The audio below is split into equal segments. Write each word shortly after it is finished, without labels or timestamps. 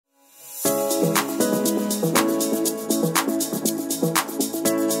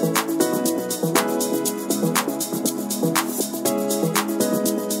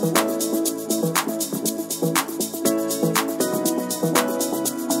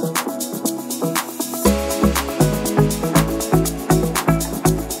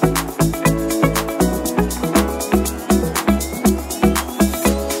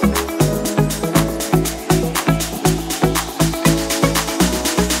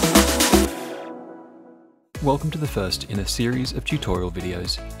Welcome to the first in a series of tutorial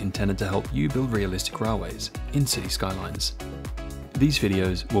videos intended to help you build realistic railways in City Skylines. These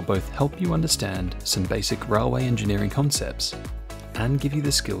videos will both help you understand some basic railway engineering concepts and give you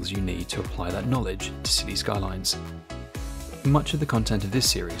the skills you need to apply that knowledge to City Skylines. Much of the content of this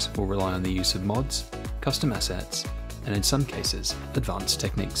series will rely on the use of mods, custom assets, and in some cases, advanced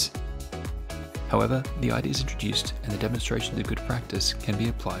techniques. However, the ideas introduced and the demonstrations of good practice can be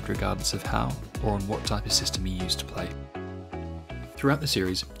applied regardless of how or on what type of system you use to play. Throughout the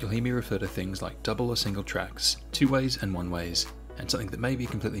series, you'll hear me refer to things like double or single tracks, two-ways and one-ways, and something that may be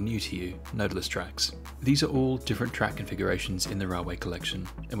completely new to you, nodeless tracks. These are all different track configurations in the railway collection,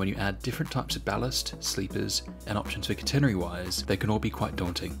 and when you add different types of ballast, sleepers, and options for catenary wires, they can all be quite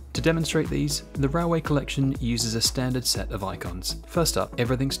daunting. To demonstrate these, the railway collection uses a standard set of icons. First up,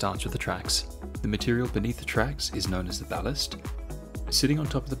 everything starts with the tracks. The material beneath the tracks is known as the ballast. Sitting on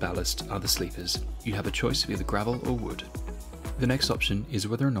top of the ballast are the sleepers. You have a choice of either gravel or wood. The next option is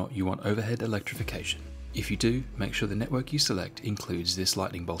whether or not you want overhead electrification. If you do, make sure the network you select includes this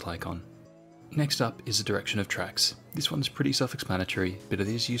lightning bolt icon. Next up is the direction of tracks. This one's pretty self-explanatory, but it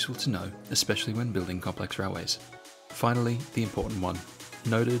is useful to know, especially when building complex railways. Finally, the important one,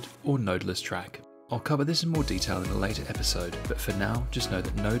 noded or nodeless track. I'll cover this in more detail in a later episode, but for now, just know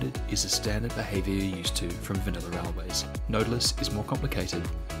that noded is the standard behaviour you're used to from vanilla railways. Nodeless is more complicated,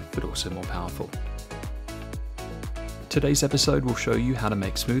 but also more powerful. Today's episode will show you how to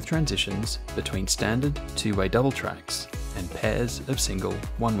make smooth transitions between standard two-way double tracks and pairs of single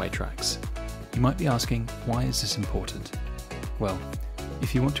one-way tracks. You might be asking, why is this important? Well,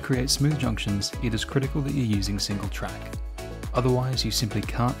 if you want to create smooth junctions, it is critical that you're using single track. Otherwise, you simply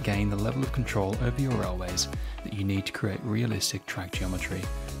can't gain the level of control over your railways that you need to create realistic track geometry,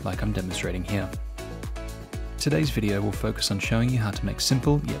 like I'm demonstrating here. Today's video will focus on showing you how to make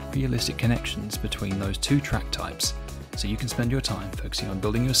simple yet realistic connections between those two track types, so you can spend your time focusing on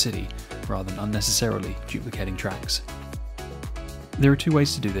building your city rather than unnecessarily duplicating tracks. There are two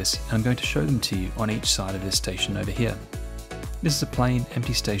ways to do this, and I'm going to show them to you on each side of this station over here. This is a plain,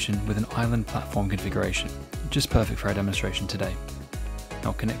 empty station with an island platform configuration, just perfect for our demonstration today.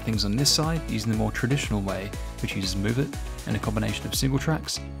 I'll connect things on this side using the more traditional way, which uses Move It and a combination of single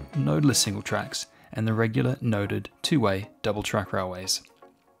tracks, nodeless single tracks, and the regular noded two-way double track railways.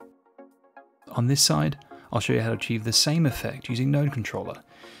 On this side, I'll show you how to achieve the same effect using Node Controller,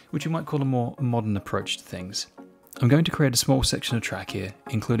 which you might call a more modern approach to things. I'm going to create a small section of track here,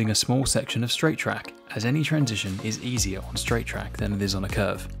 including a small section of straight track, as any transition is easier on straight track than it is on a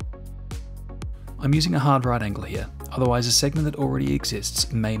curve. I'm using a hard right angle here, otherwise a segment that already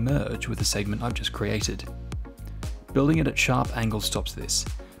exists may merge with the segment I've just created. Building it at sharp angles stops this,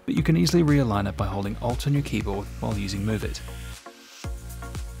 but you can easily realign it by holding Alt on your keyboard while using Move It.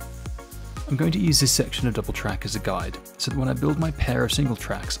 I'm going to use this section of double track as a guide, so that when I build my pair of single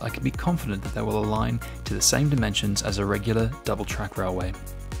tracks, I can be confident that they will align to the same dimensions as a regular double track railway.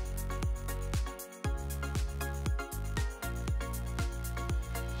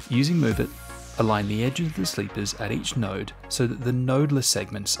 Using Move It, align the edges of the sleepers at each node so that the nodeless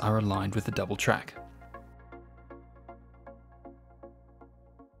segments are aligned with the double track.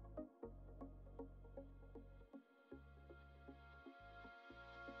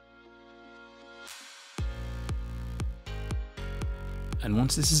 And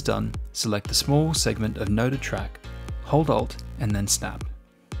once this is done, select the small segment of noded track, hold Alt, and then snap.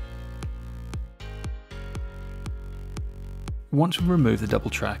 Once we remove the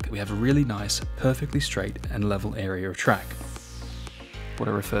double track, we have a really nice, perfectly straight and level area of track. What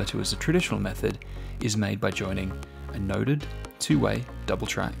I refer to as the traditional method is made by joining a noded two-way double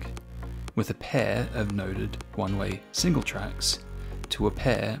track with a pair of noded one-way single tracks to a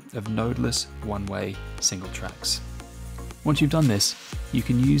pair of nodeless one-way single tracks. Once you've done this, you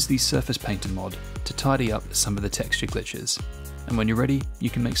can use the Surface Painter mod to tidy up some of the texture glitches. And when you're ready,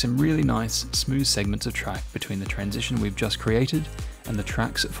 you can make some really nice, smooth segments of track between the transition we've just created and the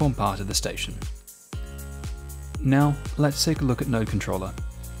tracks that form part of the station. Now, let's take a look at Node Controller.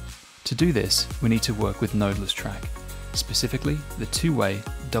 To do this, we need to work with nodeless track, specifically the two-way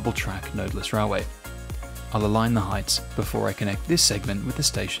double track nodeless railway. I'll align the heights before I connect this segment with the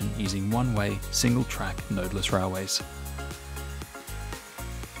station using one-way single track nodeless railways.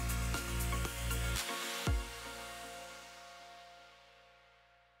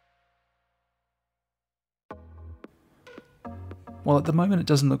 While at the moment it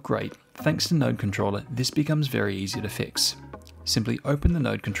doesn't look great, thanks to Node Controller, this becomes very easy to fix. Simply open the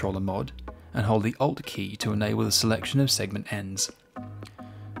Node Controller mod and hold the Alt key to enable the selection of segment ends.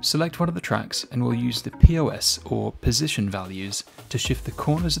 Select one of the tracks and we'll use the POS or position values to shift the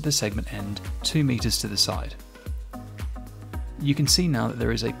corners of the segment end 2 meters to the side. You can see now that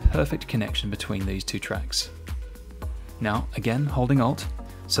there is a perfect connection between these two tracks. Now, again holding Alt,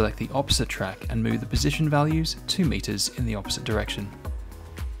 select the opposite track and move the position values 2 meters in the opposite direction.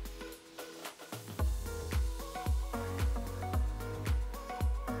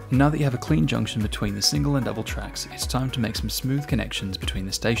 Now that you have a clean junction between the single and double tracks, it's time to make some smooth connections between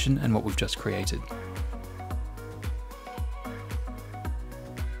the station and what we've just created.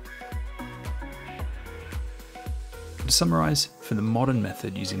 To summarise, for the modern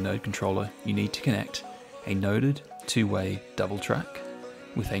method using node controller, you need to connect a noded two-way double track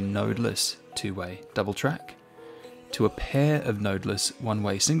with a nodeless two-way double track to a pair of nodeless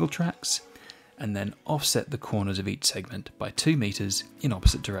one-way single tracks, and then offset the corners of each segment by 2 meters in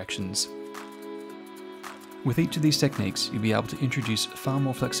opposite directions. With each of these techniques, you'll be able to introduce far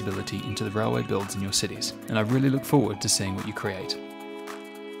more flexibility into the railway builds in your cities, and I really look forward to seeing what you create.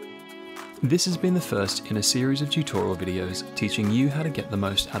 This has been the first in a series of tutorial videos teaching you how to get the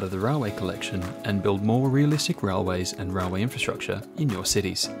most out of the railway collection and build more realistic railways and railway infrastructure in your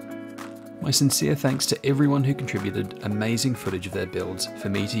cities. My sincere thanks to everyone who contributed amazing footage of their builds for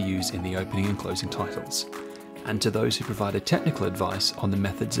me to use in the opening and closing titles, and to those who provided technical advice on the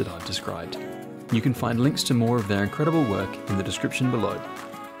methods that I've described. You can find links to more of their incredible work in the description below.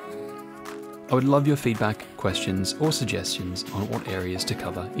 I would love your feedback, questions, or suggestions on what areas to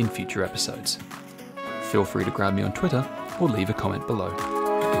cover in future episodes. Feel free to grab me on Twitter or leave a comment below.